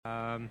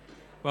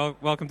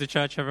Welcome to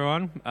church,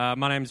 everyone.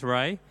 My name's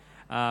Ray.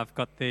 I've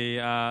got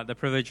the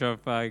privilege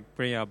of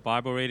bringing our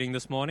Bible reading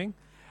this morning.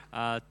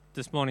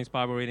 This morning's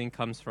Bible reading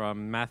comes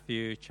from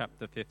Matthew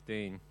chapter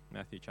 15.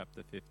 Matthew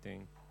chapter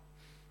 15.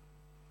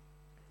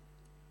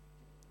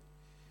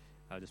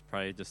 I'll just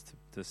pray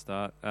to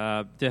start.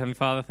 Dear Heavenly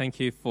Father, thank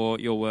you for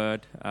your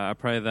word. I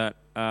pray that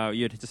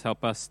you'd just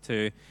help us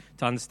to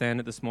understand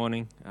it this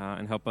morning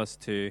and help us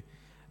to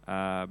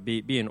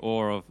be in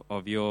awe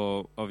of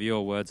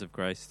your words of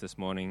grace this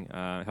morning.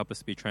 Help us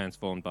to be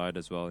transformed by it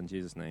as well. In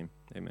Jesus' name,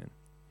 amen.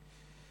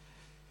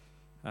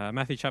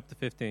 Matthew chapter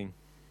 15.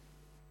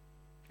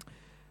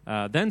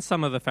 Then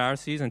some of the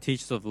Pharisees and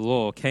teachers of the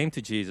law came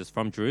to Jesus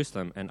from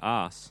Jerusalem and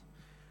asked,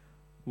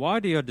 "Why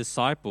do your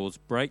disciples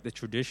break the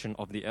tradition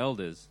of the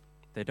elders?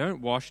 They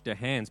don't wash their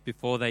hands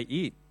before they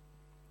eat."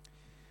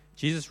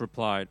 Jesus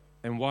replied,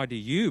 "And why do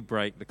you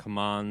break the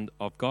command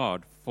of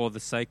God for the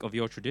sake of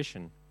your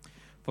tradition?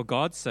 For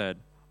God said,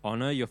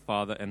 'Honor your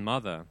father and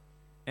mother,'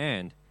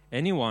 and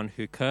anyone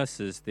who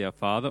curses their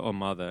father or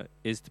mother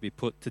is to be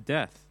put to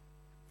death.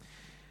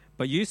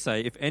 But you say,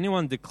 if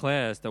anyone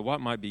declares that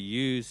what might be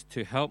used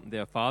to help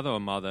their father or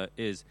mother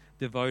is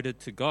devoted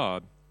to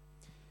God,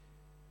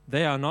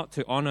 they are not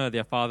to honor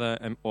their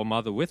father or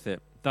mother with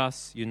it.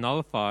 Thus you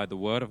nullify the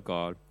word of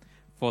God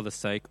for the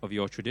sake of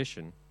your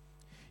tradition.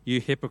 You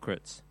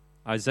hypocrites,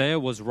 Isaiah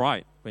was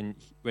right when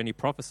he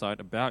prophesied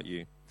about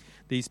you.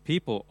 These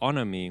people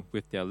honor me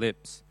with their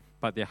lips,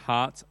 but their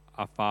hearts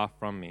are far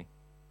from me.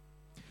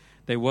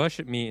 They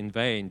worship me in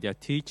vain. Their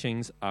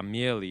teachings are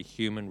merely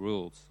human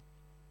rules."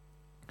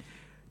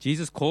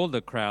 Jesus called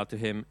the crowd to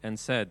him and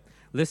said,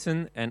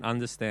 "Listen and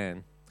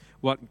understand.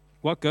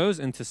 What goes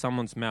into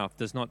someone's mouth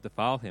does not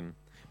defile him,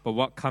 but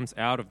what comes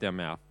out of their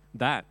mouth,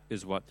 that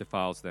is what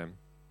defiles them."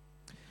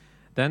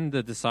 Then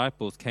the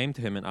disciples came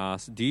to him and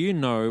asked, Do you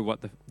know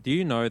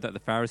that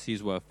the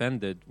Pharisees were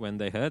offended when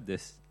they heard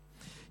this?"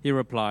 He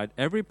replied,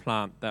 "Every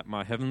plant that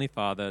my heavenly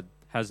Father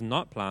has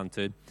not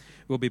planted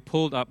will be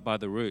pulled up by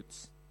the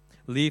roots.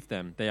 Leave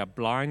them, they are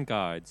blind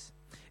guides.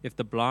 If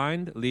the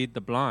blind lead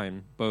the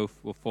blind,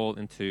 both will fall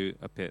into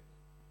a pit."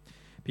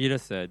 Peter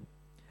said,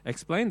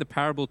 "Explain the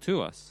parable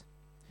to us."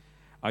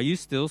 "Are you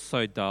still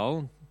so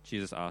dull?"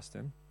 Jesus asked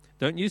him.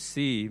 "Don't you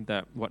see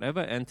that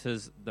whatever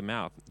enters the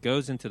mouth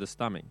goes into the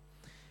stomach,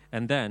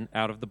 and then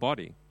out of the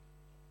body?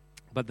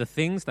 But the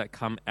things that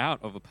come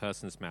out of a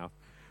person's mouth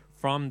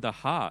from the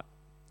heart,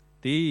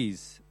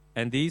 these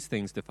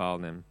things defile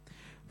them.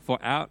 For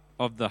out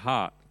of the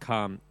heart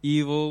come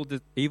evil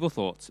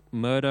thoughts,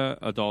 murder,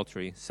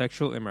 adultery,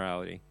 sexual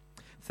immorality,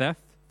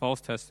 theft,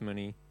 false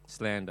testimony,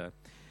 slander.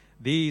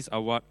 These are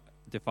what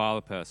defile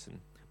a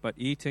person, but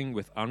eating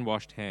with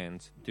unwashed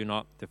hands does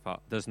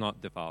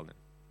not defile them."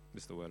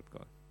 This is the word of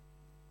God.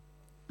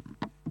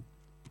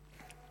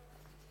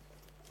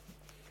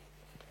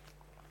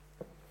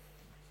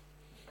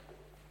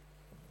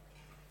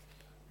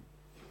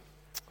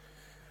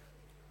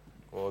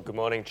 Well, good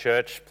morning,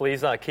 church.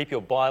 Please keep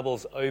your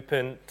Bibles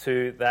open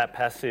to that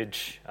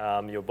passage.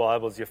 Your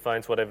Bibles, your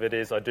phones, whatever it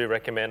is. I do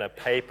recommend a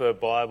paper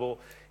Bible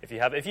if you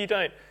have. If you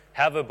don't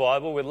have a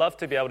Bible, we'd love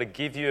to be able to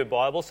give you a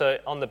Bible. So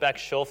on the back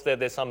shelf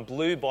there's some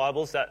blue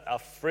Bibles that are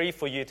free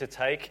for you to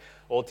take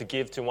or to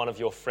give to one of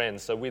your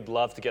friends. So we'd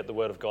love to get the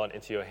Word of God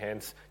into your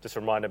hands. Just a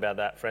reminder about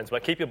that, friends.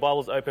 But keep your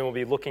Bibles open. We'll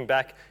be looking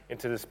back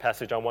into this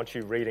passage. I want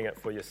you reading it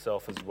for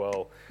yourself as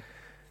well.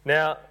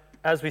 Now,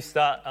 as we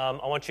start, I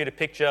want you to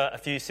picture a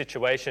few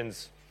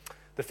situations.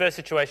 The first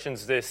situation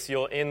is this.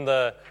 You're in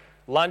the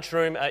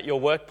lunchroom at your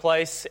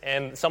workplace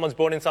and someone's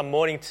brought in some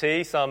morning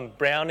tea, some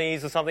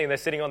brownies or something, and they're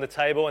sitting on the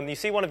table, and you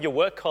see one of your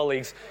work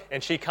colleagues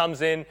and she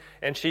comes in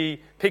and she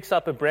picks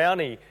up a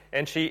brownie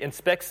and she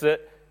inspects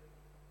it,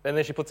 and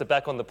then she puts it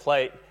back on the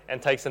plate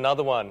and takes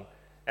another one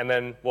and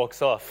then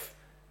walks off.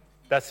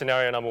 That's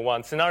scenario number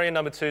one. Scenario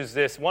number two is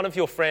this. One of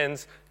your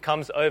friends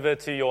comes over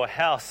to your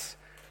house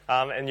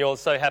and you're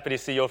so happy to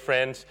see your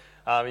friend.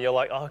 You're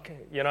like,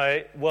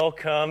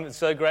 welcome, it's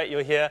so great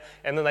you're here.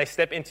 And then they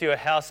step into your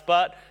house,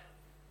 but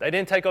they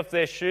didn't take off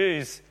their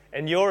shoes,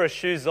 and you're a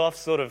shoes-off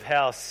sort of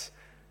house.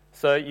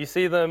 So you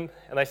see them,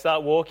 and they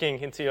start walking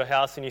into your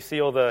house, and you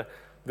see all the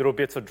little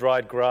bits of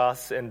dried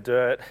grass and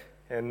dirt,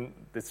 and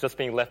it's just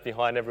being left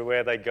behind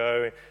everywhere they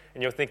go.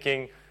 And you're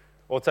thinking,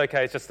 well, it's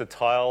okay, it's just the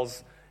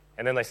tiles.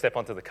 And then they step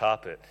onto the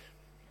carpet.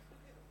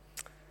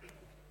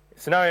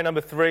 Scenario number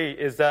three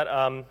is that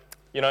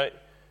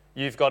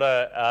you've got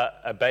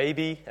a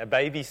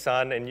baby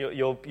son, and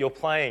you're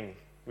playing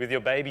with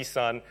your baby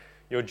son.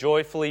 You're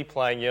joyfully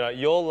playing.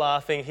 You're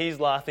laughing. He's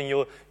laughing.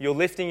 You're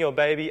lifting your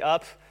baby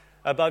up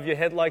above your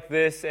head like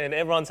this, and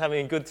everyone's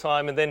having a good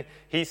time. And then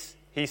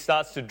he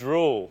starts to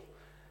drool,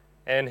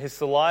 and his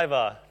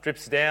saliva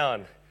drips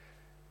down,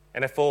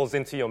 and it falls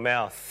into your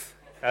mouth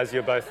as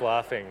you're both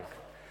laughing.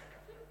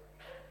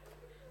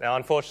 Now,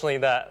 unfortunately,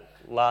 that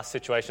last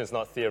situation is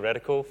not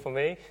theoretical for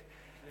me.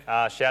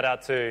 Shout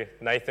out to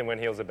Nathan when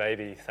he was a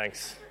baby.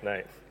 Thanks,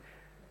 Nate.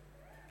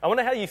 I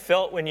wonder how you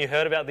felt when you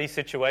heard about these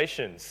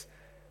situations.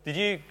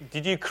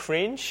 Did you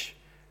cringe?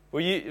 Were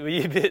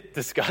you a bit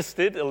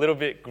disgusted, a little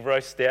bit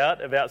grossed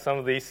out about some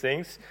of these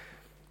things?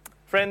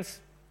 Friends,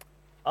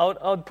 I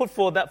would put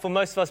forward that for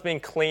most of us, being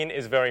clean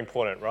is very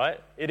important, right?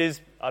 It is.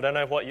 I don't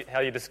know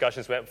how your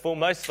discussions went. For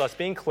most of us,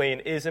 being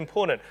clean is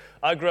important.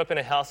 I grew up in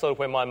a household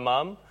where my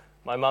mum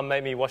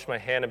made me wash my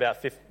hand about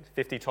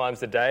 50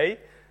 times a day.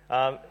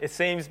 It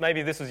seems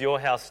maybe this was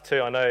your house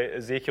too. I know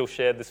Ezekiel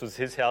shared this was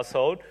his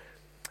household.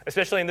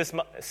 Especially in this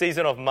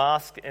season of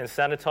mask and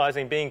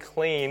sanitizing, being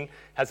clean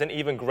has an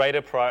even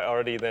greater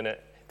priority than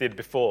it did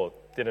before,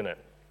 didn't it?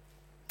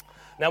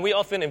 Now, we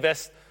often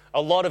invest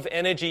a lot of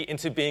energy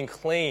into being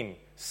clean,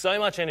 so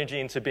much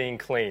energy into being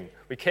clean.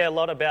 We care a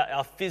lot about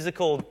our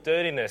physical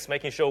dirtiness,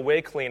 making sure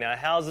we're clean, our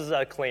houses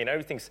are clean,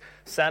 everything's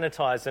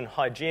sanitized and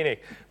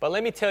hygienic. But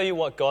let me tell you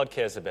what God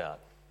cares about.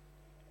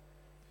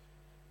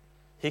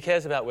 He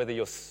cares about whether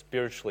you're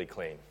spiritually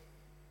clean.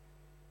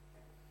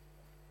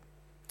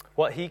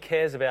 What he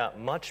cares about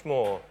much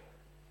more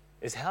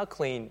is how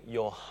clean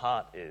your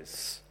heart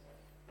is.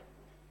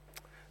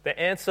 The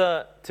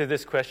answer to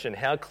this question,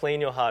 how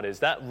clean your heart is,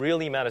 that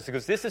really matters,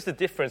 because this is the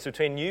difference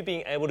between you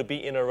being able to be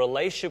in a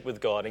relationship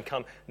with God and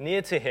come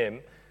near to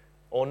him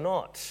or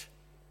not.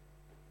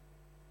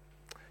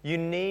 You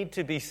need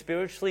to be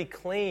spiritually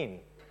clean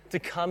to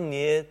come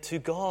near to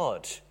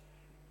God.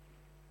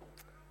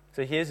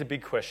 So here's a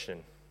big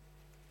question.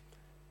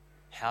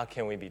 How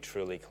can we be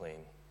truly clean?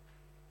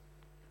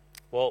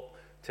 Well,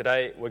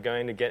 today we're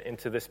going to get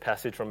into this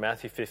passage from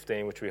Matthew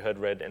 15, which we heard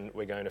read, and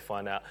we're going to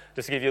find out.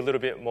 Just to give you a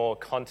little bit more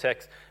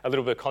context, a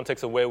little bit of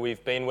context of where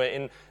we've been. We're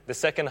in the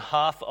second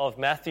half of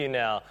Matthew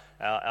now,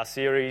 our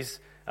series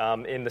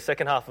in the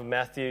second half of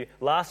Matthew.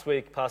 Last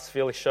week, Pastor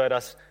Felix showed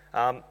us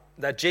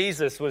that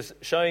Jesus was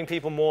showing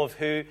people more of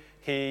who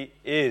he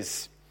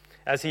is,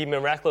 as he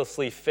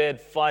miraculously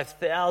fed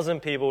 5,000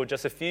 people with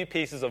just a few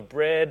pieces of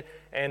bread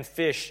and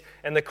fish,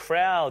 and the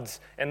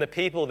crowds and the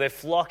people, they're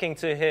flocking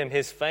to him.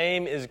 His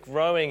fame is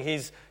growing.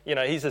 He's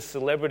a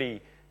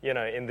celebrity,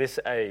 in this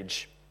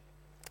age.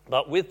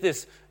 But with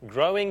this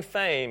growing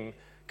fame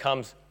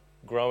comes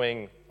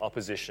growing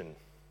opposition.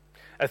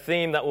 A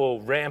theme that will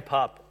ramp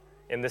up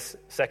in this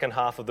second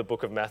half of the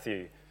book of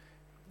Matthew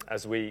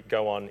as we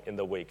go on in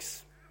the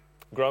weeks.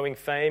 Growing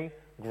fame,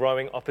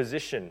 growing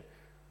opposition.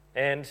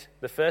 And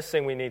the first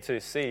thing we need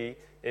to see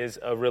is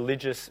a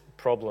religious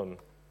problem.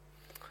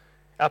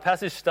 Our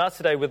passage starts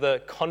today with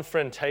a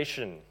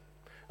confrontation.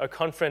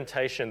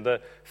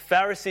 The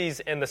Pharisees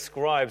and the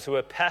scribes, who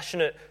were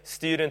passionate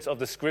students of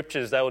the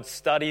scriptures, they would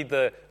study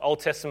the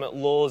Old Testament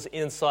laws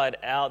inside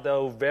out. They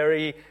were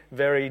very,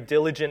 very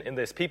diligent in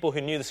this. People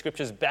who knew the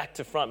scriptures back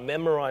to front,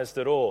 memorized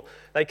it all.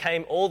 They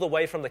came all the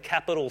way from the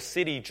capital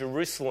city,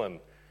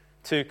 Jerusalem,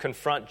 to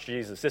confront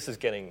Jesus. This is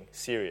getting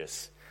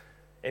serious.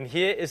 And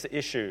here is the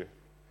issue.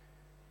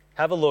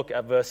 Have a look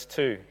at verse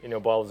 2 in your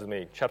Bibles with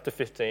me. Chapter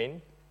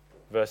 15.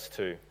 Verse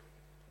 2.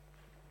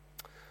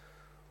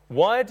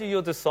 Why do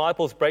your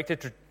disciples break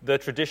the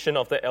tradition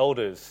of the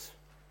elders?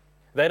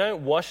 They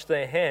don't wash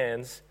their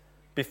hands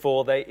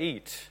before they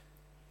eat.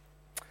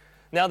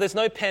 Now, there's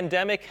no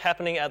pandemic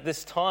happening at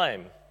this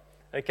time.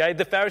 Okay,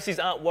 the Pharisees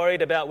aren't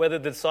worried about whether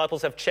the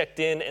disciples have checked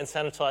in and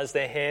sanitized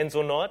their hands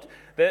or not.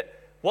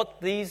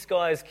 What these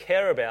guys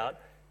care about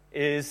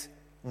is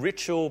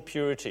ritual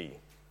purity.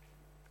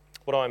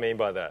 What do I mean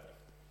by that?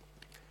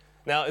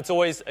 Now, it's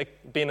always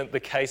been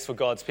the case for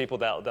God's people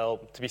that they'll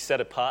to be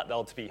set apart,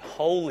 they'll to be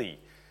holy,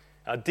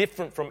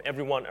 different from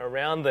everyone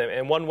around them.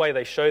 And one way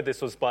they showed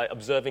this was by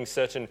observing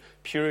certain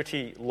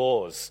purity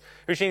laws,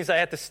 which means they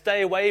had to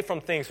stay away from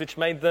things which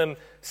made them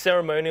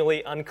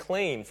ceremonially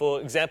unclean.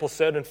 For example,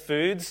 certain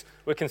foods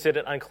were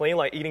considered unclean,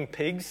 like eating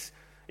pigs,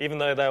 even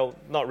though they were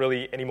not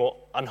really any more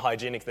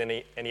unhygienic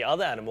than any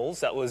other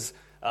animals. That was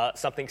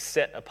something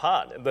set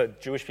apart. The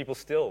Jewish people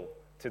still,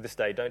 to this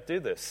day, don't do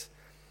this.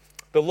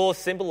 The laws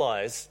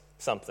symbolize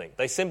something.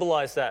 They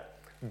symbolize that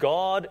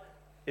God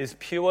is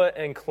pure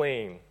and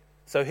clean,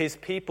 so his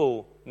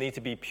people need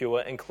to be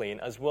pure and clean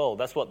as well.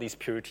 That's what these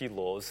purity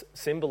laws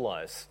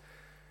symbolize.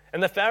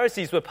 And the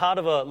Pharisees were part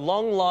of a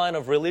long line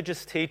of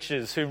religious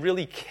teachers who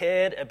really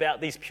cared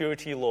about these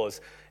purity laws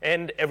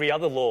and every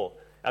other law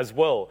as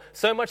well.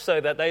 So much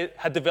so that they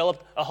had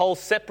developed a whole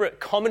separate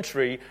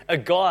commentary, a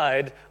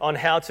guide on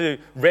how to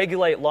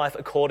regulate life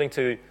according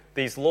to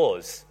these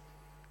laws.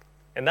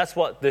 And that's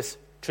what this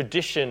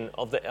tradition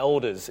of the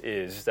elders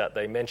is that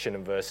they mention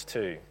in verse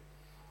 2.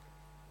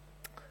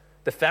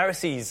 The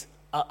Pharisees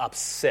are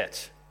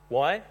upset.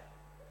 Why?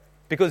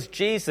 Because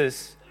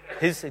Jesus,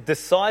 his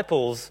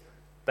disciples,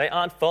 they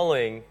aren't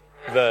following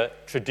the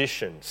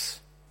traditions.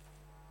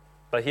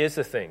 But here's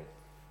the thing.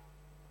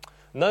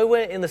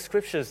 Nowhere in the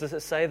scriptures does it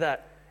say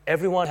that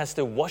everyone has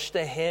to wash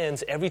their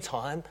hands every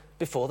time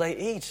before they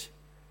eat.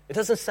 It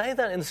doesn't say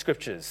that in the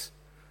scriptures.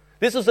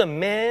 This was a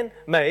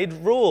man-made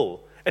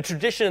rule. A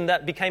tradition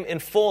that became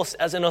enforced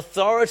as an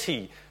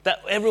authority that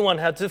everyone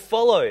had to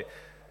follow.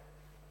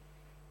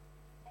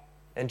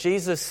 And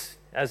Jesus,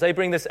 as they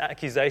bring this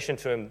accusation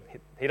to him,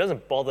 he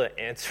doesn't bother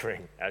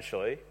answering,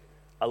 actually.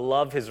 I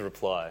love his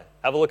reply.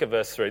 Have a look at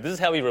verse 3. This is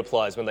how he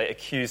replies when they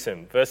accuse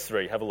him. Verse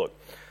 3, have a look.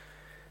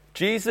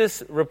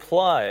 Jesus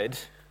replied,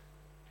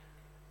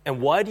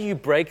 "And why do you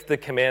break the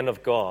command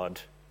of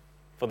God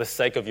for the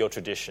sake of your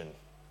tradition?"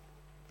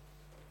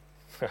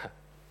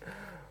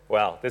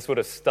 Wow, this would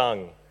have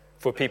stung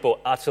for people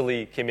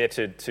utterly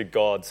committed to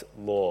God's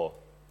law.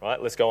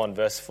 Right? Let's go on,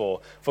 verse 4.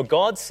 "For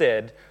God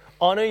said,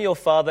 'Honor your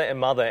father and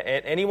mother,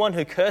 and anyone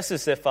who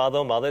curses their father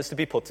or mother is to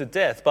be put to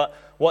death.'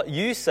 But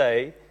you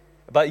say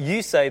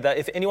that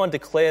if anyone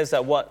declares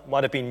that what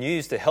might have been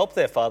used to help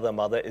their father or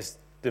mother is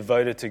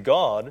devoted to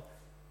God,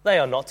 they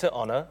are not to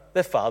honor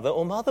their father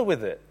or mother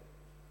with it.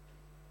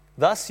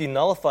 Thus you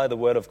nullify the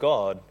word of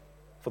God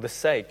for the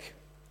sake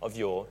of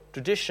your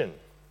tradition."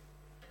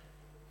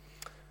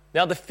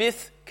 Now the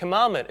fifth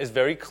commandment is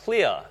very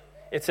clear.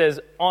 It says,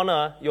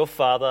 "Honor your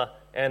father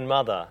and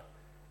mother."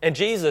 And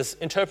Jesus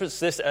interprets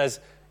this as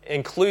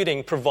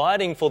including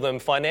providing for them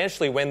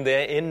financially when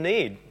they're in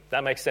need.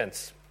 That makes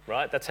sense,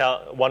 right? That's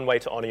one way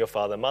to honor your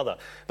father and mother.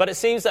 But it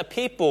seems that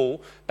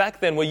people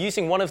back then were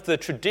using one of the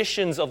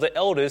traditions of the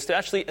elders to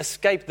actually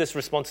escape this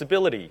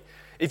responsibility.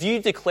 If you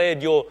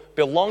declared your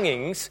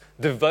belongings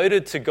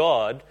devoted to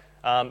God,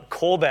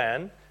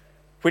 korban,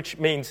 which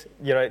means,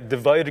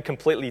 devoted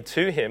completely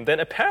to Him, then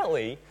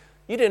apparently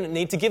you didn't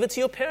need to give it to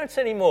your parents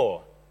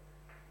anymore.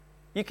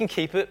 You can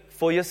keep it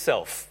for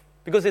yourself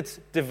because it's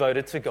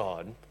devoted to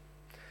God.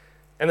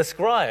 And the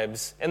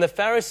scribes and the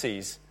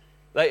Pharisees,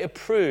 they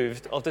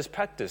approved of this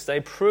practice. They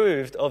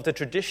approved of the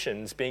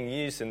traditions being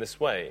used in this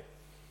way.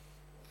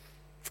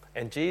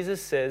 And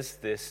Jesus says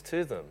this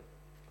to them: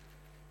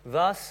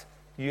 "Thus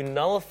you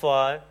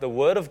nullify the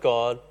word of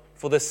God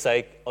for the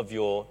sake of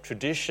your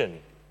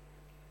tradition."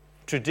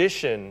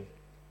 Tradition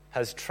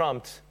has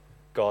trumped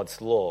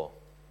God's law.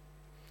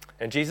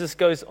 And Jesus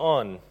goes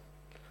on,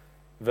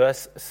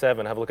 verse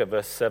 7, have a look at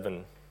verse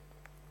 7.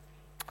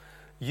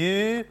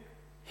 "You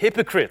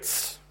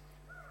hypocrites!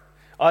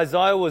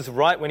 Isaiah was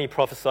right when he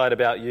prophesied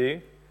about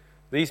you.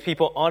 These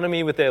people honor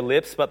me with their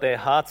lips, but their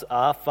hearts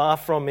are far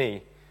from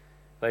me.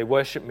 They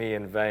worship me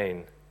in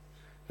vain.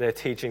 Their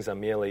teachings are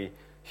merely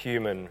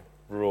human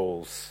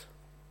rules."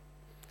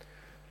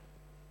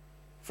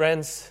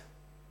 Friends,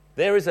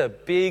 there is a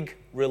big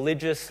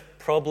religious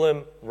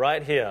problem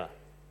right here.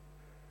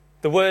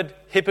 The word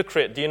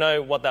hypocrite, do you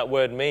know what that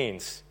word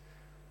means?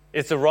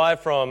 It's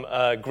derived from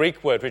a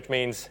Greek word which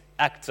means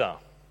actor.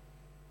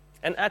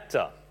 An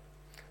actor.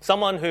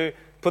 Someone who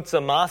puts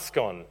a mask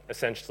on,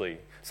 essentially.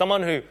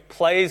 Someone who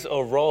plays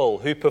a role,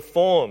 who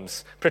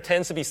performs,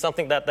 pretends to be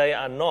something that they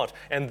are not.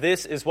 And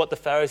this is what the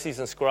Pharisees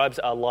and scribes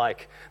are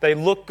like. They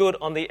look good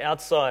on the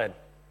outside.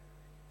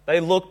 They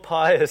look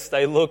pious.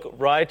 They look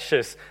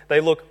righteous. They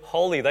look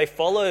holy. They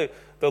follow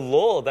the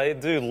law. They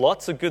do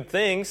lots of good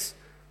things.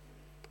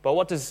 But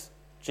what does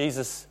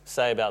Jesus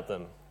say about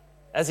them?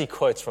 As he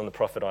quotes from the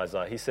prophet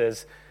Isaiah, he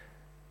says,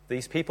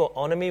 "These people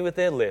honor me with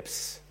their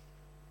lips,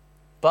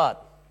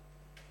 but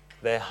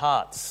their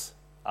hearts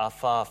are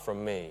far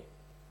from me."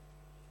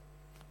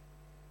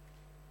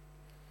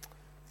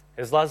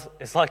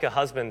 It's like a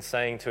husband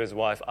saying to his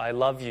wife, "I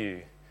love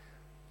you,"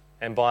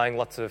 and buying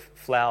lots of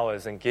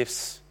flowers and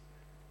gifts,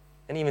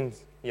 and even,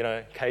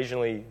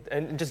 occasionally,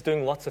 and just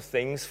doing lots of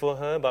things for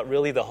her, but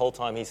really the whole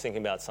time he's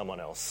thinking about someone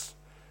else,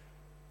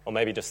 or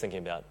maybe just thinking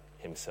about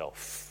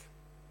himself.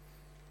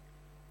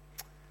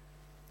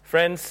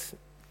 Friends,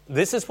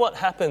 this is what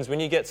happens when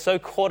you get so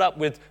caught up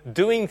with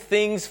doing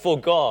things for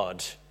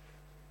God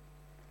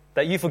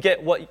that you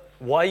forget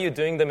why you're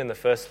doing them in the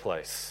first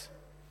place.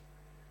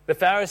 The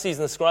Pharisees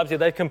and the scribes here,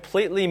 they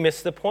completely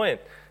missed the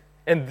point.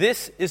 And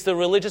this is the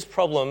religious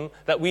problem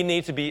that we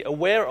need to be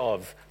aware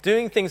of.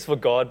 Doing things for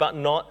God, but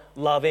not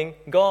loving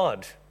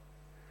God.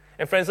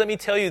 And friends, let me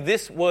tell you,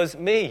 this was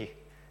me.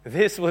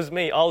 This was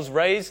me. I was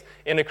raised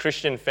in a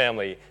Christian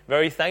family.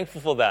 Very thankful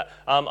for that.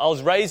 I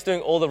was raised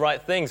doing all the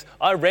right things.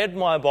 I read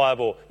my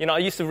Bible. I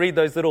used to read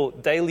those little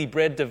daily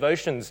bread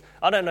devotions.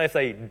 I don't know if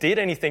they did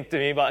anything to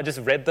me, but I just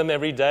read them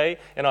every day.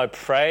 And I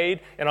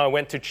prayed and I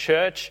went to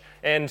church.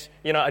 And,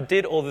 I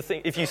did all the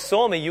things. If you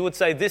saw me, you would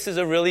say, "This is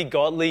a really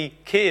godly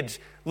kid.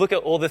 Look at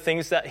all the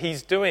things that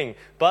he's doing."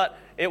 But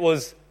it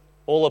was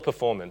all a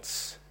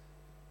performance.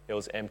 It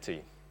was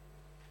empty.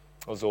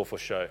 It was all for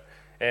show.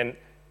 And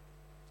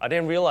I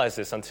didn't realize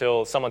this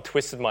until someone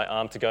twisted my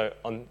arm to go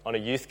on a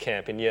youth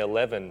camp in year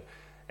 11.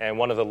 And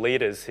one of the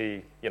leaders,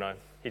 he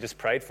just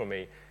prayed for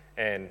me.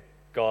 And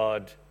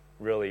God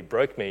really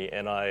broke me.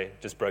 And I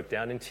just broke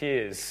down in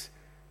tears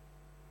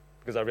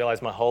because I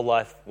realized my whole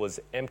life was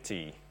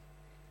empty.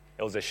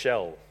 It was a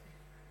shell.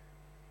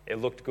 It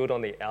looked good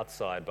on the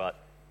outside, but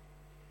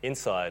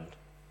inside,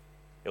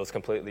 it was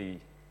completely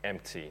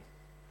empty.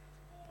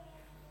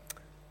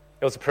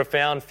 It was a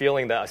profound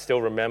feeling that I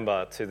still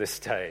remember to this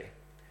day.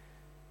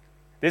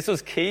 This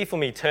was key for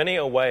me turning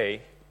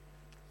away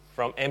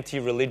from empty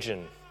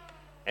religion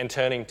and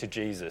turning to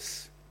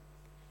Jesus.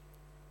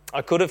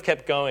 I could have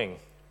kept going.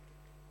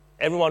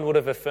 Everyone would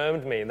have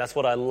affirmed me, and that's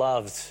what I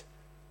loved.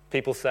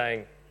 People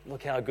saying,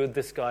 "Look how good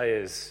this guy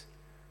is."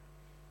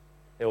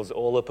 It was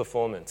all a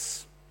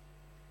performance.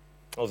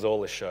 It was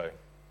all a show.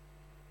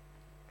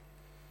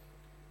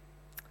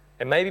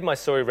 And maybe my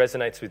story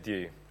resonates with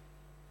you.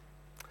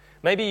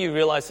 Maybe you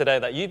realize today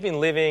that you've been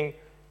living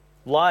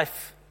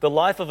the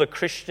life of a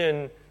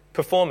Christian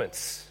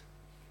performance.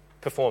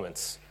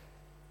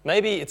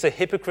 Maybe it's a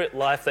hypocrite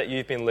life that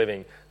you've been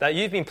living, that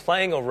you've been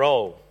playing a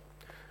role.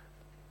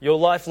 Your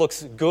life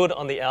looks good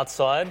on the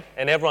outside,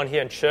 and everyone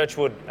here in church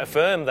would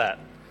affirm that.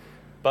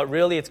 But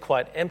really, it's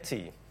quite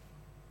empty.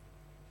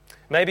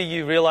 Maybe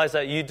you realize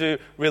that you do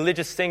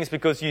religious things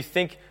because you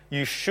think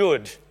you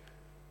should,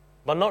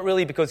 but not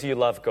really because you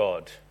love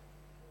God.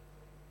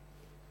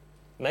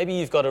 Maybe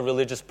you've got a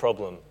religious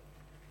problem,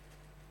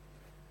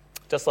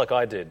 just like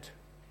I did.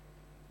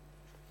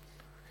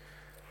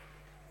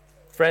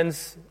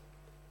 Friends,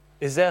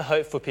 is there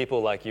hope for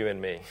people like you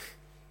and me?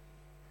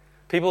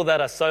 People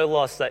that are so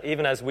lost that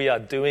even as we are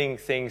doing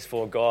things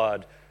for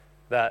God,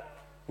 that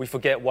we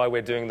forget why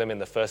we're doing them in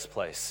the first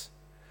place.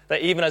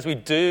 That even as we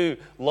do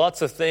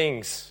lots of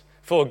things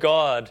for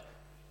God,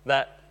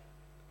 that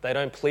they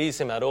don't please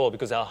Him at all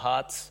because our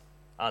hearts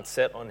aren't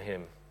set on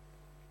Him.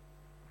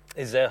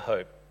 Is there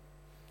hope?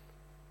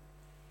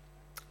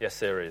 Yes,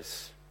 there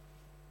is.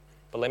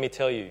 But let me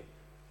tell you,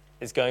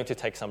 it's going to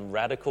take some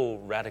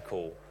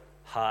radical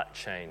heart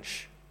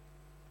change.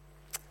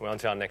 We're on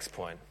to our next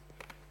point,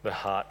 the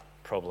heart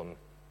problem.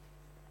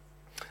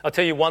 I'll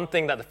tell you one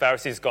thing that the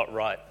Pharisees got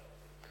right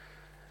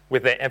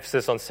with their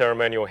emphasis on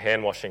ceremonial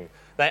hand washing.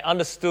 They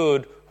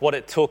understood what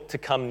it took to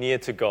come near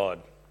to God,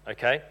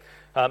 okay?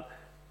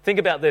 Think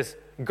about this.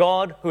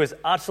 God, who is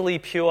utterly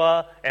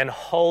pure and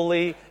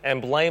holy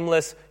and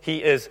blameless,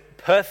 He is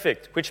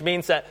perfect, which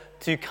means that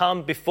to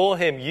come before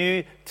Him,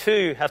 you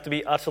too have to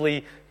be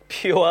utterly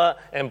pure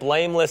and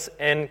blameless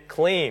and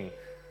clean.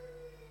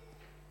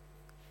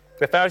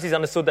 The Pharisees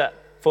understood that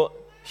for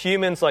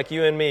humans like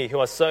you and me, who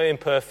are so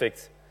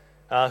imperfect,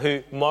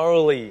 who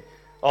morally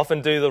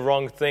often do the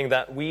wrong thing,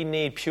 that we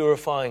need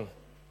purifying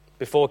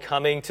before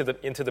coming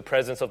into the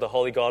presence of the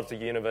holy God of the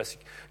universe.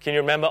 Can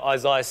you remember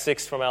Isaiah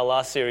 6 from our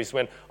last series,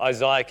 when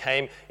Isaiah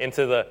came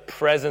into the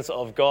presence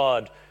of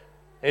God?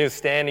 He was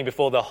standing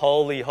before the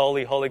holy,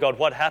 holy, holy God.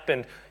 What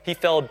happened? He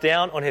fell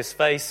down on his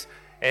face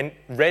and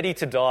ready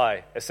to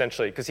die,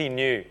 essentially, because he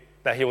knew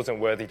that he wasn't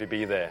worthy to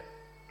be there.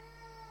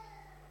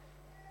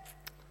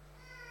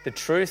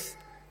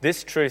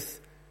 This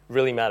truth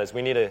really matters.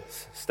 We need to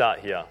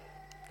start here.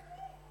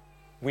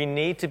 We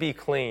need to be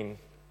clean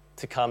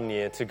to come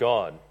near to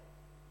God.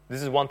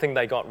 This is one thing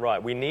they got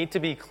right. We need to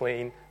be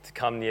clean to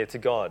come near to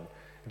God.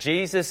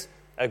 Jesus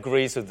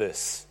agrees with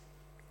this.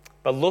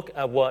 But look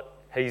at what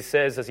he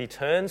says as he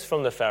turns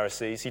from the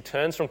Pharisees, he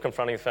turns from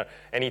confronting the Pharisees,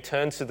 and he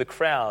turns to the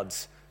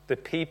crowds, the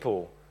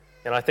people.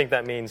 And I think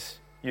that means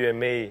you and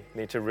me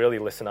need to really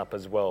listen up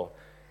as well.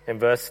 In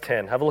verse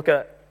 10, have a look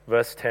at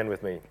verse 10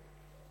 with me.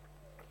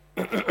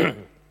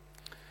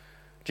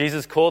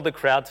 Jesus called the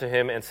crowd to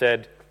him and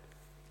said,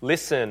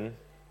 "Listen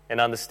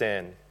and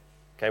understand."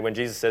 Okay, when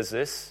Jesus says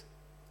this,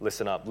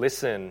 listen up.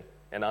 Listen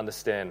and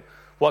understand.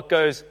 What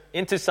goes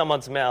into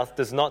someone's mouth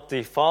does not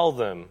defile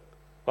them,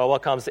 but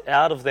what comes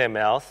out of their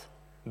mouth,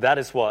 that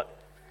is what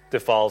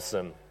defiles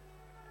them.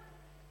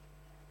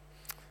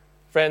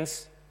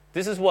 Friends,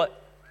 this is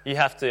what you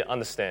have to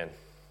understand.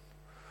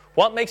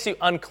 What makes you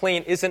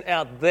unclean isn't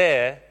out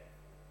there.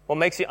 What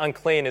makes you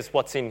unclean is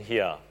what's in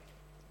here.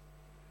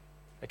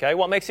 Okay,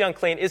 what makes you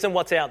unclean isn't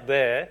what's out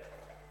there.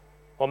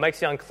 What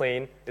makes you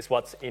unclean is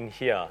what's in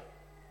here.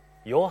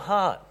 Your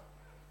heart.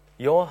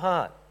 Your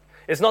heart.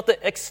 It's not the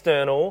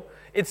external,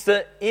 it's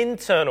the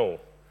internal.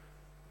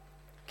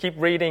 Keep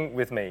reading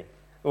with me.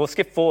 We'll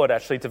skip forward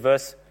actually to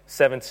verse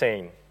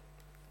 17.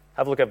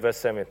 Have a look at verse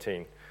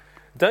 17.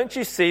 Don't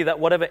you see that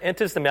whatever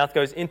enters the mouth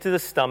goes into the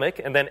stomach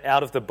and then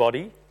out of the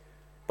body?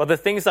 But the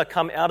things that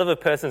come out of a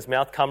person's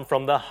mouth come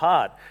from the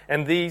heart,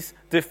 and these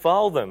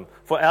defile them.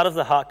 For out of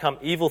the heart come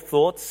evil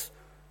thoughts,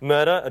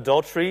 murder,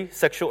 adultery,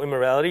 sexual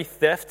immorality,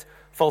 theft,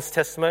 false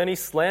testimony,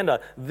 slander.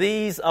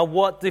 These are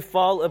what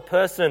defile a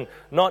person,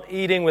 not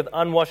eating with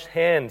unwashed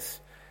hands.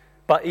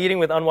 But eating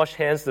with unwashed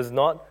hands does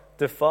not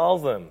defile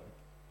them.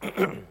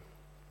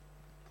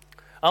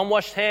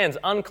 Unwashed hands,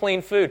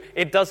 unclean food,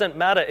 it doesn't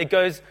matter. It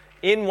goes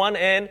in one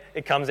end,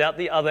 it comes out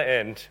the other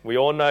end. We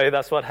all know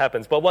that's what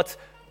happens. But what's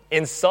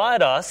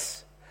inside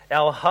us,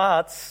 our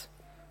hearts,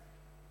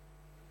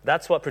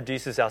 that's what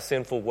produces our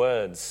sinful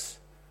words,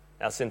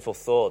 our sinful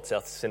thoughts,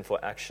 our sinful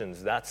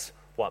actions. That's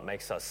what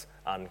makes us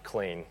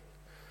unclean.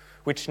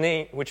 Which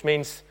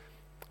means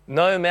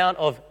no amount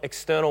of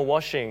external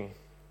washing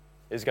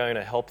is going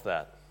to help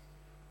that.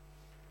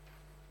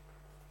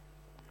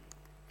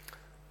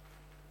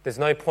 There's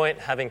no point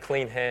having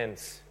clean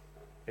hands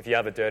if you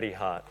have a dirty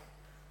heart.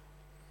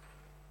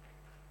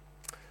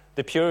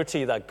 The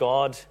purity that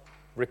God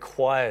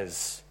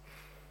requires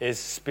is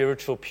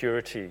spiritual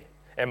purity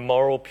and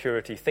moral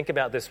purity. Think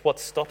about this. What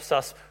stops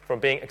us from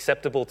being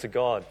acceptable to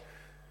God?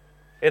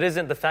 It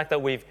isn't the fact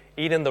that we've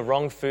eaten the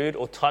wrong food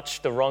or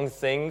touched the wrong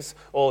things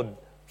or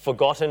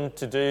forgotten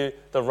to do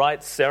the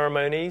right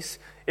ceremonies.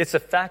 It's the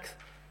fact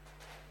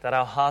that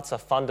our hearts are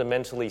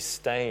fundamentally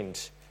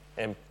stained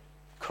and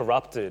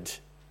corrupted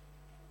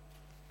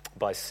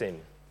by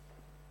sin.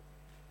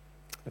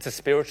 It's a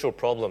spiritual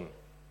problem.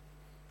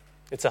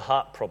 It's a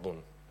heart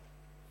problem.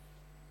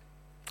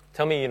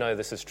 Tell me you know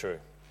this is true.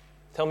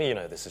 Tell me you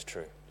know this is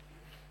true.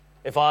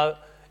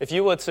 If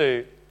you were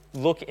to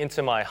look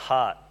into my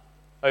heart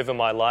over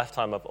my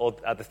lifetime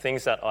at the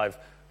things that I've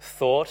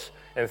thought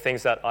and the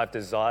things that I've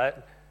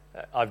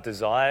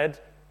desired,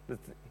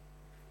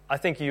 I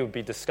think you would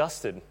be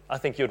disgusted. I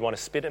think you would want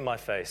to spit in my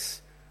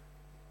face.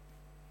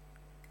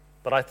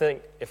 But I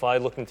think if I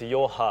looked into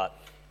your heart,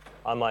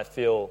 I might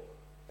feel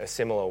a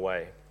similar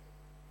way.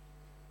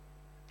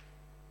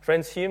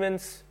 Friends,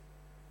 humans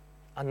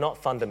are not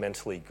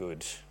fundamentally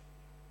good.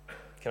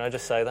 Can I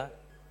just say that?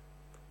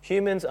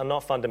 Humans are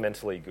not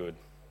fundamentally good.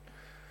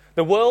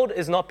 The world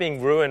is not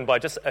being ruined by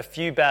just a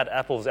few bad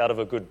apples out of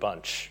a good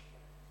bunch.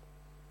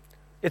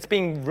 It's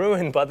being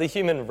ruined by the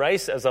human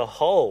race as a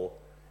whole.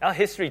 Our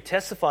history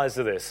testifies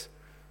to this.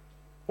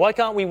 Why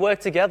can't we work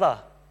together?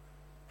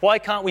 Why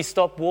can't we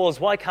stop wars?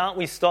 Why can't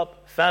we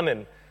stop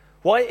famine?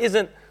 Why is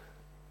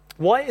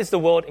the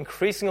world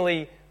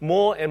increasingly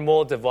more and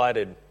more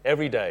divided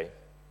every day?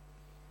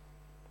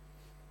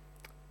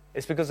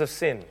 It's because of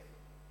sin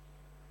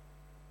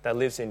that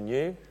lives in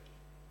you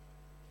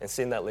and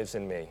sin that lives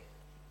in me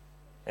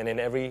and in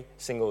every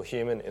single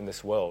human in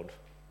this world.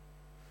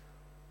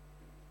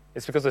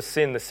 It's because of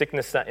sin, the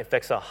sickness that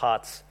infects our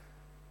hearts,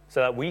 so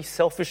that we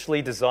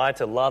selfishly desire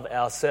to love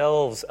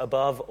ourselves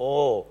above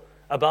all,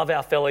 above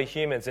our fellow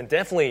humans, and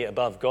definitely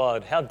above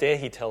God. How dare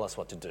He tell us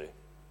what to do?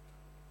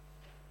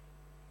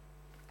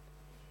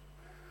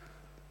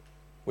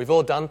 We've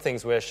all done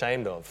things we're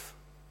ashamed of,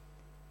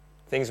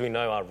 things we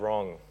know are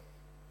wrong.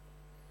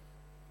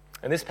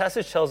 And this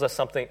passage tells us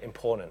something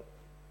important,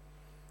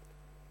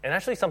 and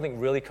actually something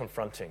really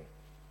confronting,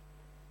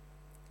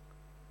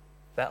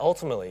 that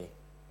ultimately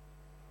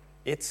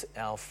it's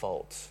our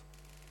fault.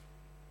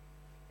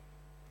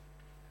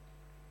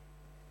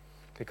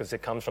 Because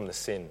it comes from the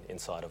sin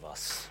inside of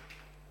us.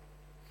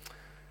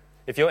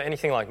 If you're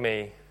anything like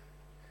me,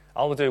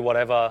 I will do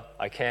whatever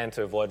I can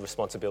to avoid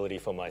responsibility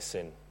for my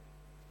sin.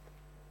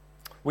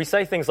 We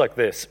say things like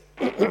this: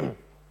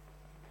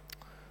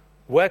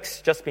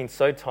 work's just been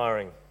so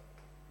tiring.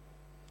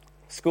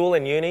 School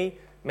and uni,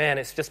 man,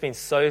 it's just been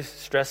so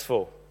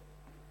stressful.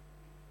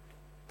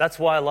 That's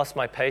why I lost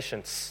my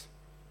patience.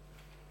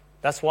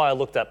 That's why I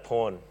looked at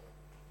porn.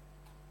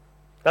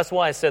 That's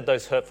why I said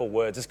those hurtful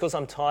words. It's because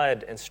I'm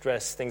tired and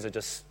stressed. Things are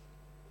just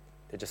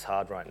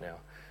hard right now.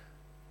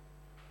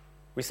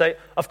 We say,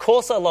 of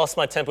course I lost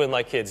my temper with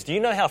my kids. Do you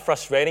know how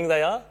frustrating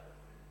they are?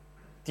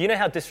 Do you know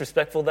how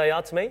disrespectful they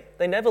are to me?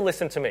 They never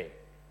listen to me.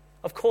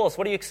 Of course,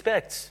 what do you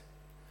expect?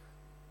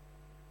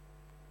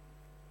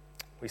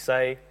 We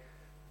say,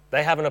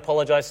 they haven't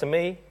apologized to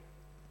me.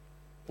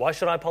 Why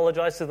should I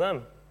apologize to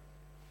them?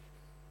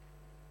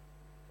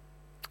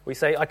 We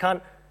say, I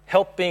can't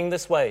help being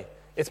this way.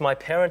 It's my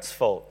parents'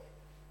 fault.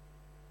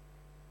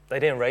 They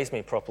didn't raise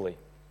me properly.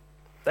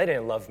 They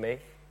didn't love me.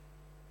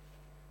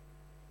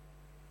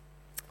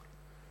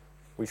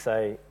 We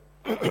say,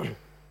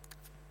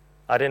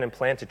 I didn't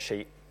plan to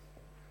cheat,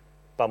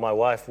 but my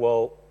wife,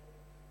 well,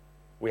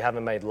 we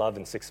haven't made love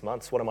in 6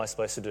 months. What am I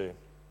supposed to do?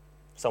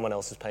 Someone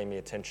else is paying me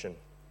attention.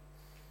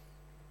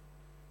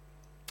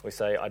 We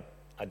say,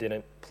 I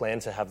didn't plan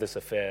to have this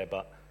affair,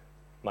 but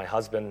my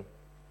husband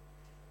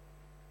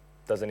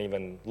doesn't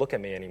even look at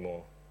me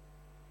anymore,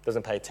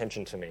 doesn't pay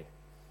attention to me.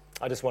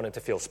 I just wanted to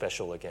feel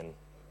special again.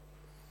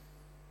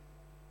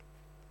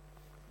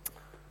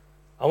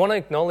 I want to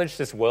acknowledge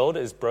this world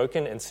is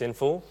broken and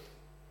sinful.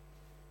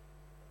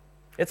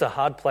 It's a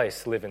hard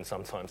place to live in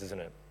sometimes,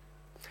 isn't it?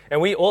 And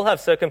we all have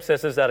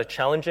circumstances that are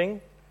challenging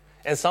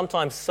and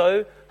sometimes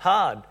so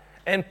hard.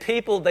 And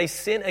people, they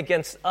sin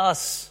against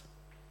us.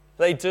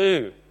 They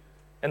do.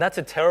 And that's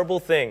a terrible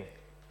thing.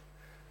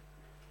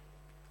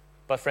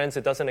 But friends,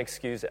 it doesn't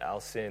excuse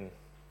our sin.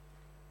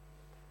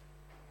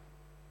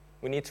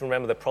 We need to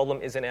remember the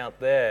problem isn't out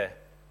there.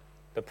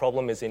 The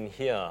problem is in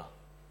here.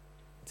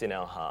 It's in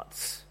our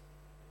hearts.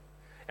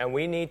 And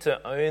we need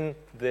to own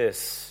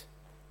this.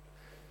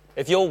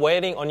 If you're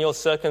waiting on your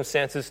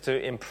circumstances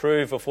to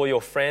improve, or for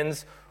your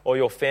friends or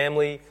your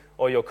family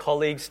or your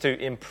colleagues to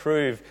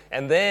improve,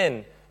 and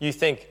then you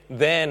think,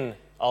 then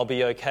I'll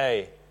be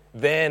okay.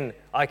 Then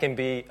I can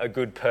be a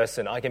good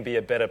person. I can be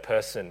a better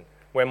person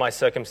when my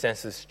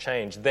circumstances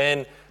change.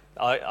 Then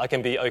I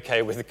can be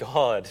okay with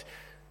God.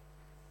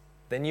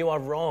 Then you are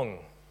wrong.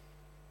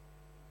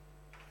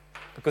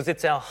 Because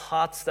it's our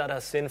hearts that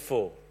are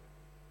sinful.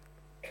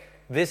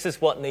 This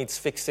is what needs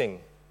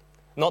fixing,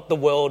 not the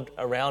world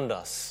around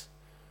us.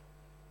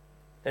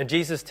 And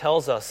Jesus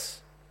tells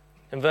us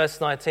in verse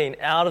 19,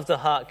 out of the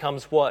heart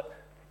comes what?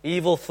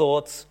 Evil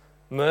thoughts,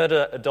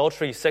 murder,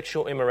 adultery,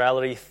 sexual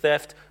immorality,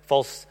 theft,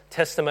 false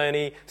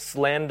testimony,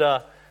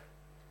 slander.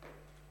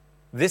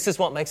 This is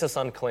what makes us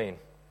unclean.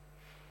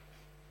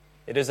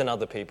 It isn't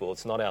other people.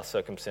 It's not our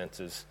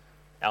circumstances.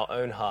 Our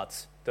own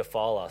hearts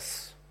defile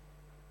us.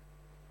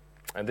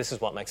 And this is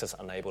what makes us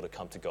unable to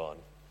come to God.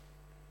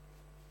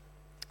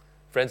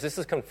 Friends, this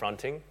is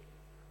confronting,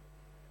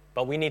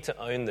 but we need to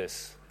own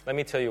this. Let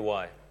me tell you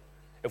why.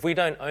 if we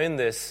don't own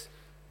this,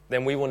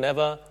 then we will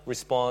never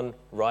respond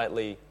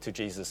rightly to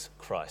Jesus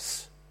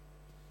Christ.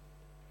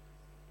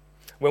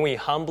 When we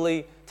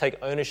humbly take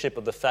ownership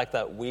of the fact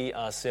that we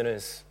are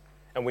sinners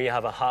and we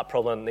have a heart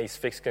problem that needs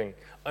fixing,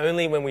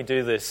 only when we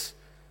do this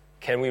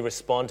can we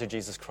respond to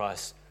Jesus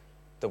Christ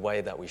the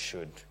way that we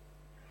should.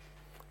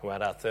 We're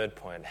at our third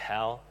point,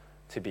 how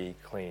to be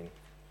clean.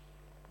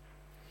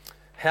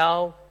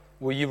 How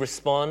will you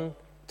respond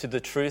to the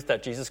truth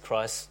that Jesus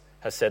Christ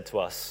has said to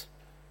us?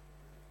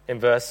 In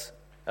verse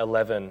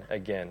 11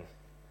 again.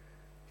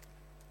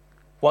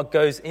 What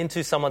goes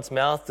into someone's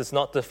mouth does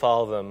not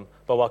defile them,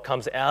 but what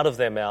comes out of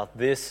their mouth,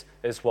 this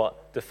is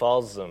what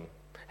defiles them.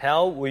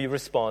 How will you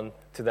respond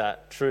to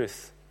that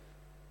truth?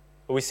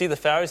 Well, we see the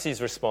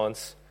Pharisees'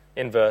 response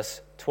in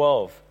verse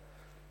 12.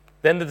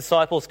 Then the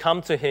disciples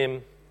came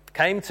to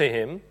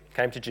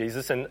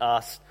Jesus and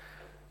asked,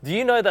 "Do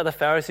you know that the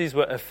Pharisees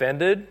were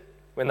offended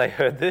when they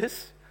heard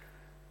this?"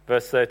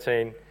 Verse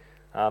 13,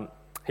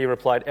 he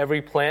replied,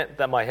 "Every plant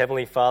that my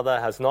heavenly Father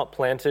has not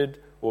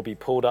planted will be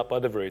pulled up by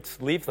the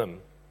roots. Leave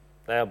them.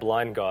 They are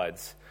blind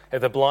guides.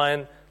 If the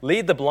blind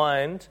lead the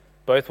blind,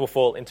 both will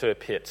fall into a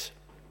pit."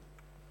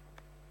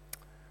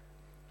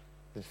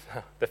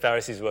 The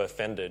Pharisees were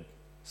offended.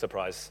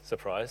 Surprise,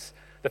 surprise.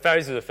 The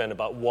Pharisees were offended,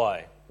 but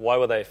why? Why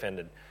were they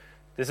offended?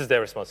 This is their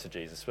response to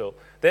Jesus. Well,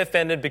 they're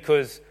offended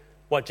because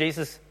what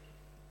Jesus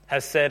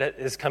has said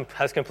has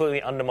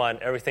completely undermined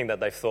everything that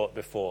they've thought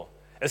before.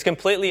 It's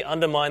completely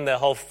undermined their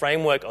whole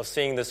framework of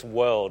seeing this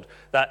world,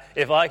 that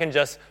if I can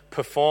just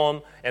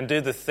perform and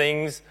do the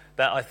things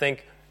that I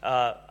think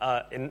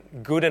are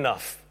good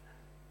enough,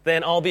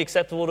 then I'll be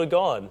acceptable to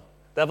God.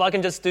 That if I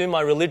can just do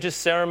my religious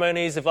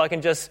ceremonies, if I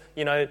can just,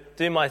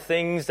 do my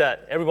things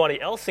that everybody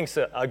else thinks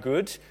are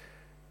good,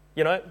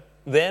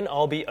 then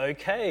I'll be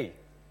okay.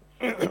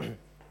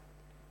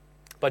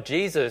 But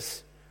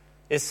Jesus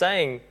is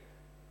saying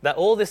that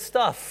all this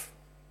stuff,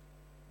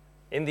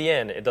 in the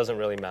end, it doesn't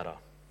really matter.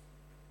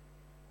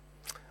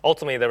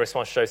 Ultimately, their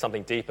response shows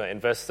something deeper. In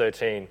verse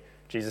 13,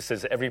 Jesus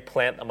says, "Every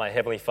plant that my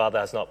heavenly Father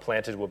has not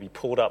planted will be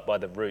pulled up by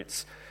the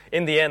roots."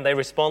 In the end, they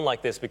respond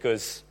like this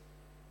because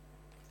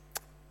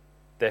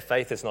their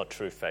faith is not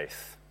true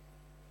faith.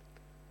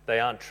 They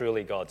aren't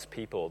truly God's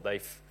people. They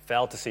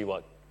failed to see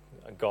what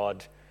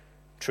God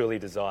truly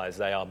desires.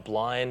 They are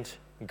blind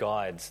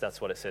guides.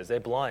 That's what it says. They're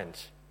blind.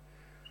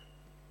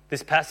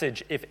 This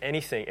passage, if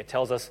anything, it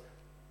tells us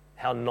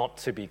how not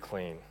to be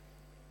clean.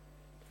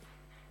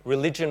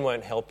 Religion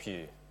won't help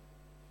you.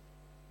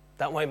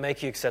 That won't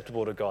make you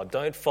acceptable to God.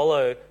 Don't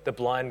follow the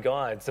blind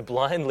guides, the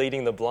blind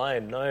leading the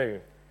blind. No.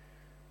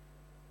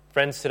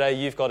 Friends, today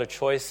you've got a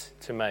choice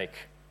to make.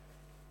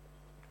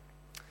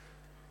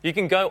 You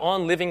can go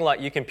on living like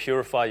you can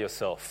purify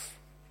yourself.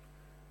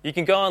 You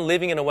can go on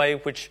living in a way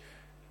which,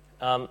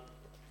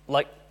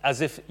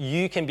 as if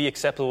you can be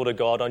acceptable to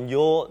God on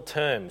your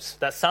terms,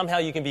 that somehow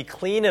you can be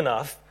clean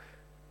enough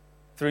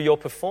through your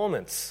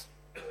performance.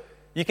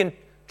 You can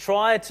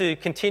try to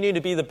continue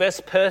to be the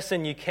best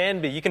person you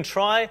can be. You can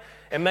try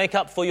and make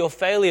up for your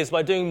failures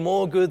by doing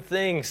more good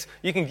things.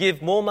 You can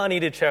give more money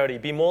to charity,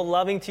 be more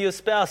loving to your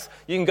spouse.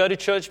 You can go to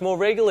church more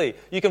regularly.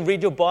 You can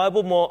read your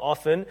Bible more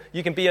often.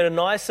 You can be a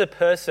nicer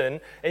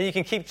person. And you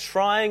can keep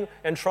trying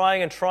and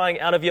trying and trying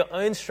out of your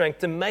own strength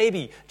to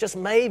maybe, just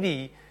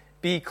maybe,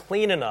 be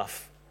clean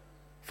enough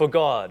for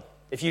God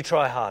if you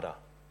try harder.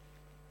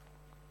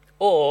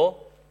 Or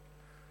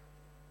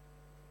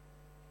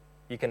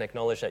you can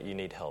acknowledge that you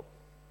need help.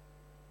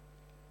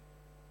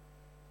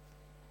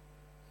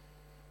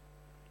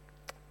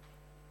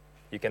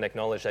 You can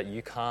acknowledge that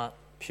you can't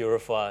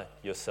purify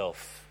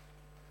yourself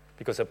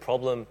because a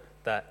problem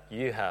that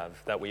you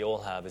have, that we all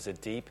have, is a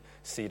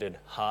deep-seated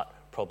heart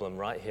problem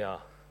right here.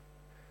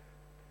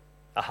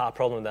 A heart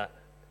problem that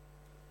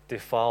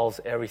defiles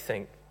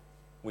everything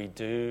we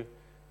do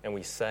and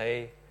we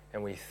say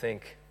and we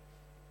think.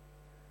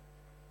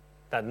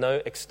 That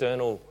no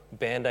external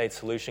Band-Aid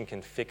solution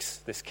can fix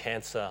this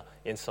cancer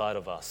inside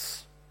of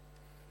us.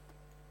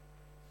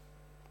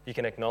 You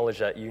can acknowledge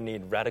that you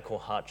need radical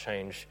heart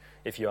change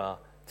if you are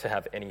to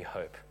have any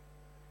hope.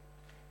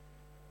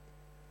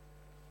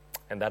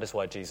 And that is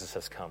why Jesus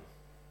has come.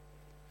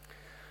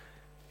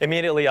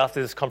 Immediately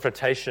after this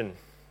confrontation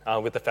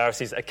with the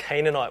Pharisees, a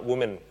Canaanite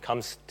woman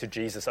comes to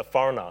Jesus, a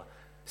foreigner,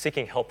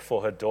 seeking help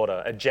for her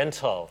daughter, a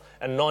Gentile,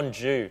 a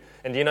non-Jew.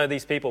 And you know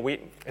these people,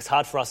 it's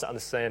hard for us to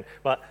understand,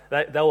 but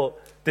they were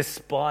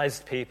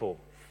despised people,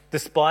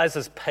 despised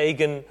as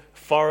pagan,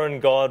 foreign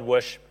god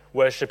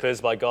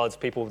worshippers by God's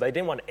people. They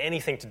didn't want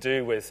anything to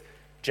do with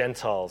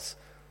Gentiles.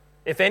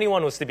 If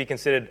anyone was to be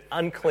considered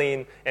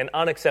unclean and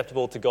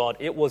unacceptable to God,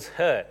 it was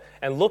her.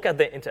 And look at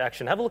their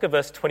interaction. Have a look at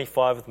verse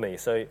 25 with me.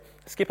 So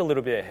skip a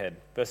little bit ahead.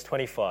 Verse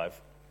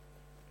 25.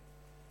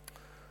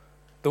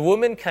 The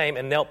woman came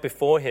and knelt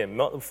before him,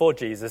 not before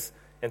Jesus,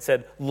 and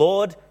said,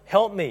 "Lord,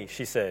 help me,"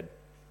 she said.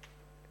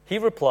 He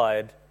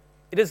replied,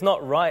 "It is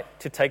not right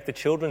to take the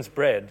children's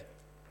bread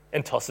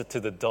and toss it to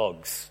the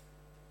dogs."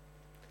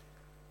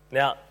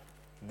 Now,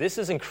 this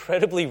is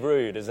incredibly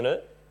rude, isn't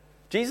it?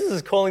 Jesus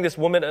is calling this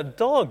woman a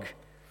dog.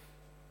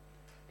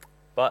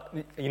 But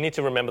you need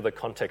to remember the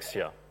context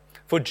here.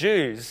 For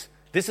Jews,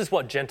 this is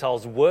what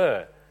Gentiles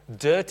were: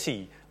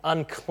 dirty,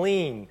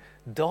 unclean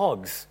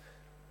dogs.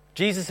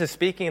 Jesus is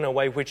speaking in a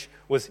way which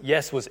was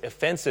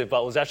offensive,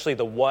 but was actually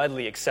the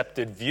widely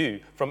accepted view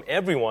from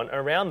everyone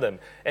around them.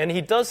 And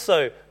he does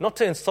so not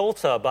to insult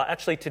her, but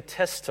actually to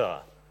test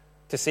her,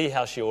 to see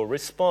how she will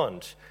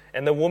respond.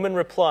 And the woman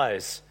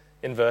replies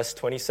in verse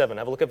 27.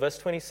 Have a look at verse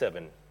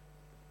 27.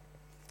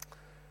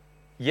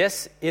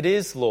 "Yes, it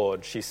is,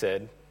 Lord," she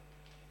said.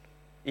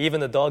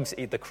 "Even the dogs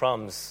eat the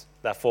crumbs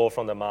that fall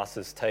from the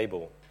master's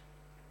table."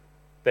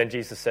 Then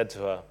Jesus said to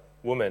her,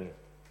 "Woman,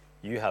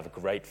 you have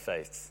great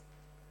faith.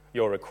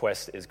 Your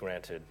request is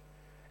granted."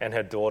 And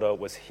her daughter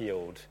was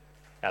healed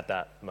at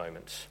that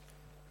moment.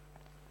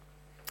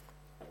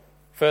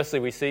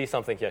 Firstly, we see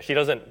something here. She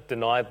doesn't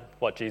deny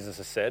what Jesus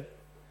has said,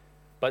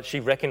 but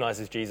she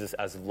recognizes Jesus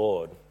as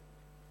Lord.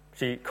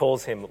 She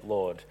calls him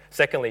Lord.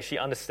 Secondly, she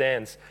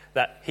understands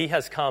that he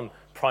has come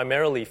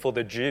primarily for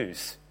the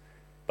Jews.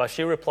 But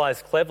she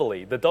replies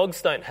cleverly, "The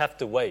dogs don't have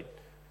to wait.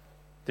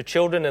 The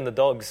children and the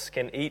dogs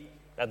can eat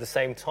at the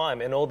same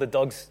time, and all the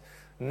dogs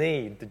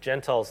need, the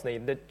Gentiles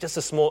need, just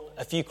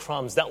a few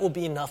crumbs. That will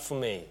be enough for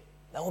me.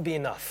 That will be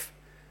enough."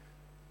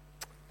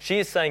 She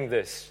is saying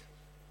this: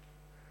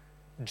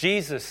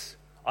 "Jesus,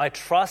 I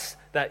trust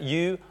that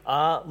you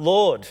are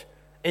Lord,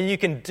 and you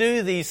can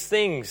do these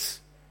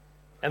things."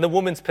 And the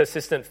woman's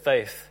persistent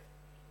faith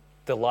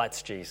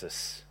delights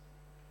Jesus.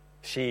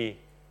 She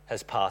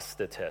has passed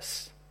the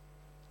test.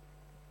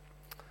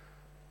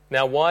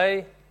 Now,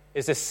 why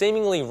is this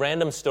seemingly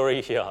random story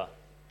here?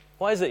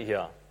 Why is it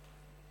here?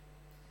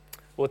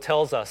 Well, it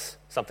tells us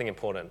something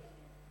important.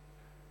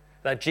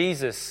 That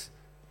Jesus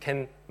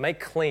can make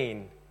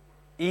clean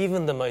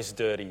even the most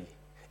dirty,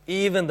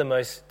 even the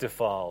most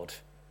defiled,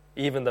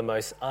 even the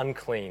most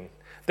unclean.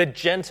 The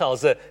Gentiles,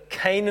 the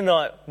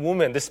Canaanite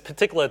woman, this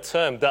particular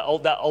term, that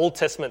Old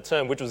Testament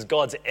term, which was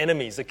God's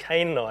enemies, the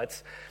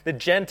Canaanites, the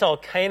Gentile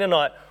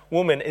Canaanite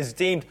woman is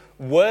deemed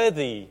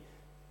worthy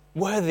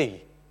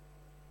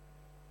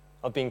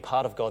of being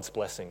part of God's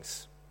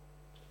blessings.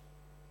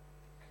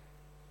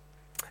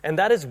 And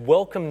that is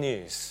welcome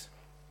news.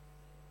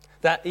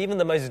 That even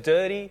the most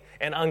dirty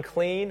and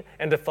unclean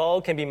and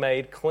defiled can be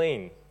made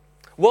clean.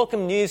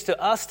 Welcome news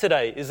to us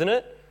today, isn't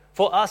it?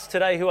 For us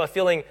today who are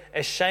feeling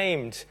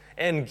ashamed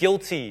and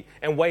guilty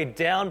and weighed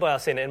down by our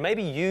sin. And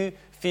maybe you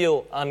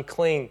feel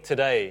unclean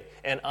today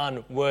and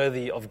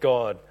unworthy of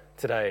God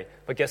today.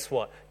 But guess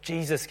what?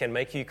 Jesus can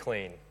make you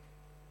clean.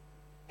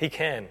 He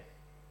can.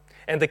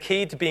 And the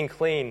key to being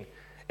clean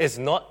is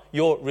not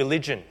your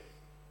religion.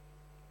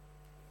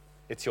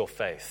 It's your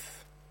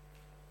faith.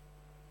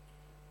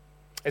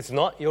 It's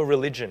not your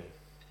religion.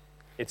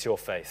 It's your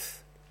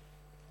faith.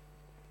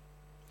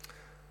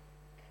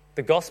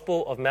 The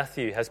Gospel of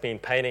Matthew has been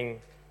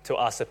painting to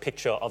us a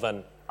picture of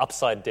an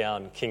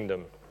upside-down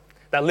kingdom.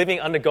 That living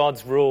under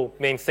God's rule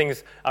means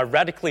things are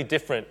radically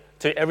different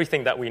to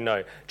everything that we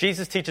know.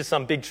 Jesus teaches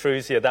some big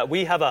truths here, that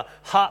we have a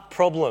heart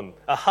problem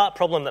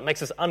that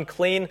makes us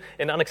unclean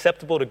and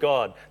unacceptable to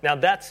God. Now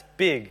that's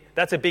big.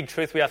 That's a big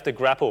truth we have to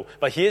grapple.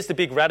 But here's the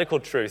big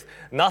radical truth.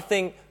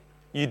 Nothing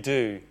you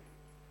do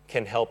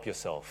can help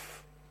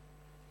yourself.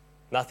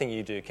 Nothing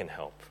you do can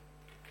help.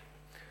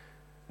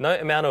 No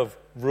amount of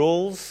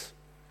rules,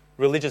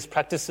 religious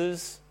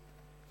practices,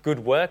 good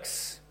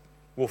works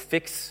will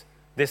fix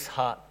this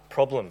heart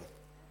problem.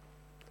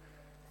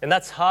 And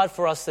that's hard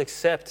for us to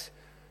accept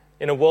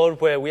in a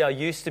world where we are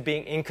used to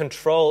being in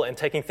control and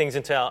taking things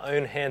into our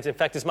own hands. In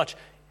fact,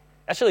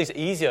 it's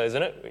easier,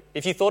 isn't it?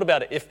 If you thought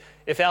about it,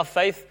 if our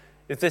faith,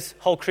 if this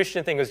whole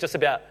Christian thing was just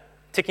about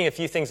ticking a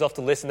few things off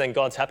the list and then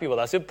God's happy with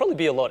us, it would probably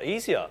be a lot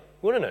easier,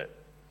 wouldn't it?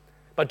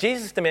 But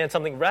Jesus demands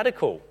something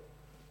radical.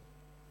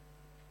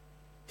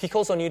 He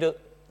calls on you to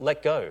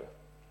let go.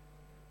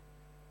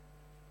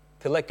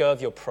 To let go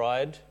of your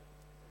pride,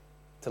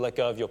 to let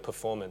go of your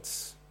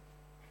performance,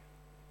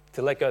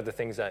 to let go of the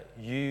things that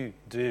you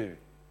do,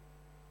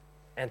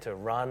 and to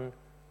run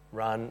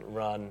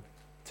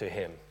to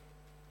Him.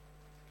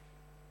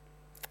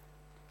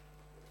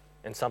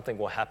 And something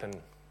will happen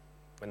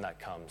when that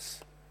comes.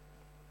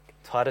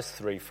 Titus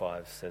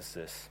 3:5 says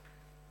this: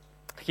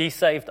 He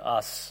saved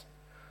us,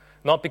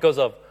 not because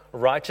of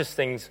righteous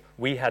things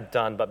we had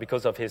done, but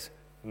because of His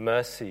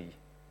mercy.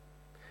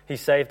 He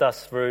saved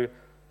us through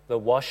the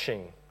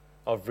washing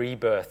of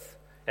rebirth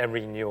and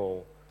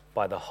renewal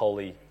by the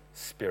Holy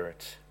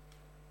Spirit.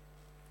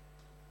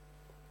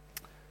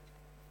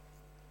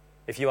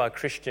 If you are a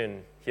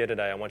Christian here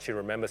today, I want you to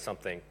remember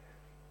something.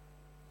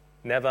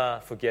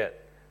 Never forget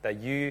that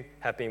you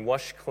have been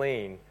washed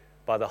clean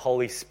by the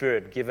Holy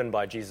Spirit given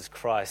by Jesus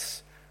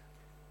Christ.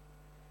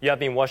 You have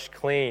been washed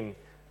clean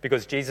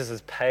because Jesus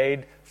has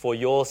paid for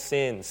your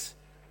sins.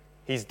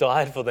 He's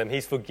died for them.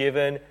 He's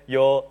forgiven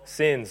your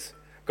sins.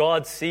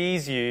 God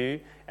sees you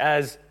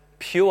as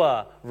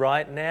pure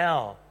right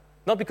now.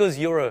 Not because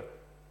you're a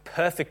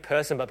perfect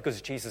person, but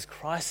because Jesus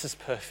Christ is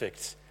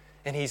perfect.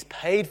 And He's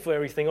paid for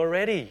everything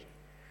already.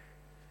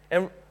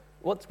 And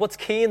what's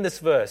key in this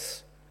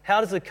verse?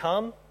 How does it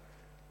come?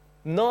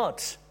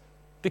 not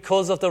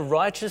because of the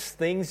righteous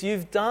things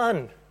you've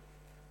done,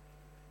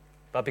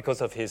 but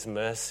because of his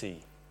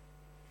mercy.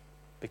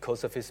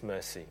 Because of his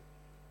mercy.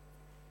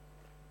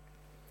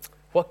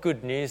 What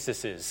good news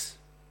this is.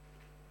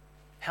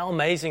 How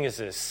amazing is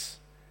this?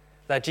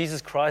 That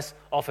Jesus Christ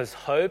offers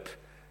hope,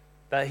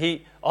 that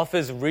he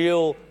offers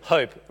real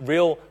hope,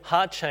 real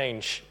heart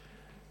change.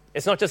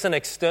 It's not just an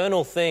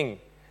external thing.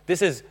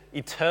 This is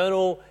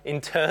internal,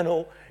 and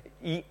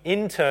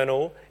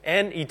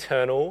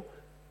eternal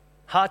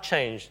heart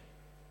change.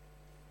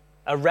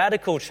 A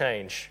radical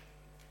change.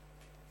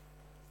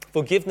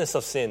 Forgiveness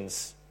of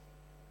sins.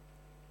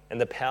 And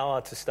the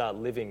power to start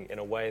living in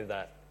a way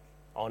that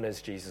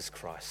honors Jesus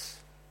Christ.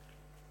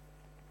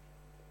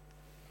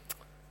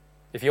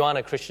 If you aren't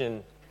a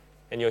Christian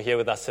and you're here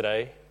with us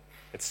today,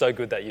 it's so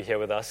good that you're here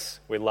with us.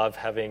 We love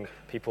having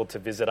people to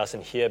visit us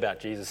and hear about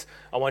Jesus.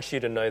 I want you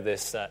to know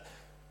this, that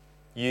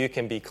you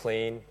can be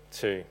clean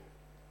too.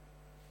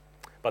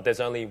 But there's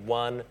only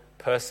one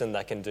person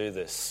that can do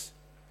this.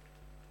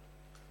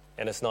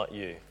 And it's not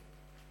you.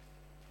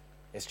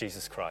 It's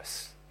Jesus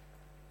Christ,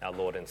 our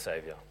Lord and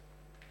Savior.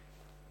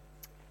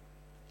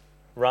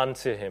 Run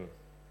to him.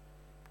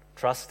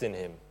 Trust in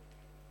him.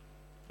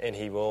 And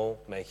he will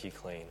make you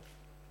clean.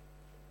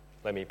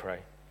 Let me pray.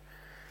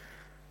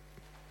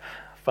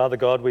 Father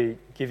God, we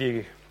give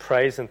you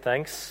praise and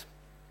thanks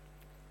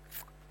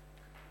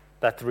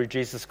that through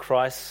Jesus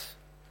Christ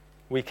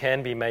we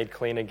can be made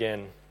clean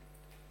again.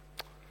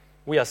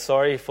 We are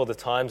sorry for the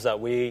times that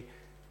we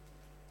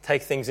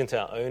take things into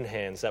our own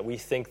hands, that we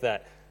think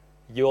that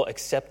your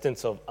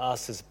acceptance of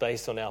us is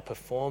based on our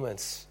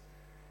performance.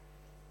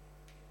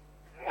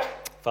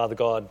 Father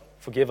God,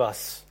 forgive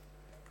us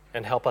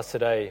and help us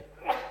today,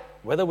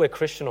 whether we're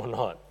Christian or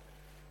not,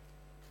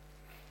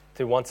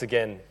 to once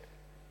again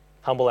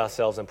humble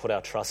ourselves and put our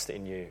trust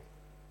in you.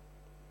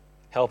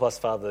 Help us,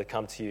 Father, to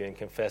come to you and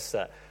confess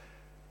that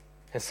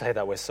and say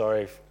that we're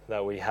sorry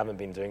that we haven't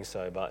been doing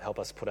so, but help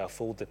us put our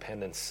full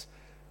dependence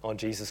on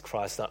Jesus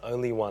Christ, the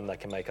only one that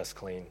can make us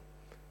clean,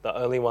 the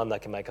only one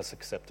that can make us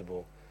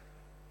acceptable.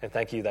 And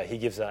thank you that he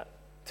gives that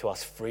to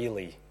us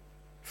freely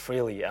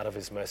out of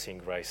his mercy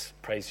and grace.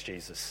 Praise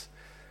Jesus.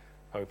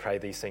 And we pray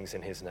these things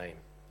in his name.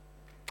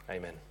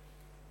 Amen.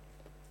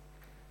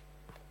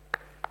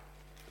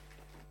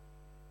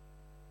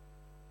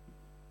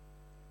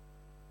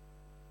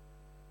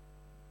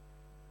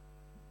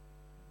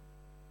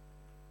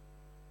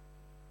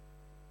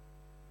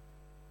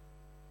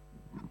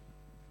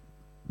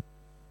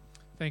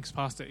 Thanks,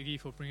 Pastor Iggy,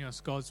 for bringing us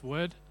God's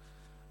word.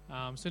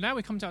 So now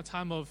we come to our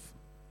time of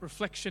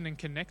reflection and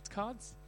connect cards.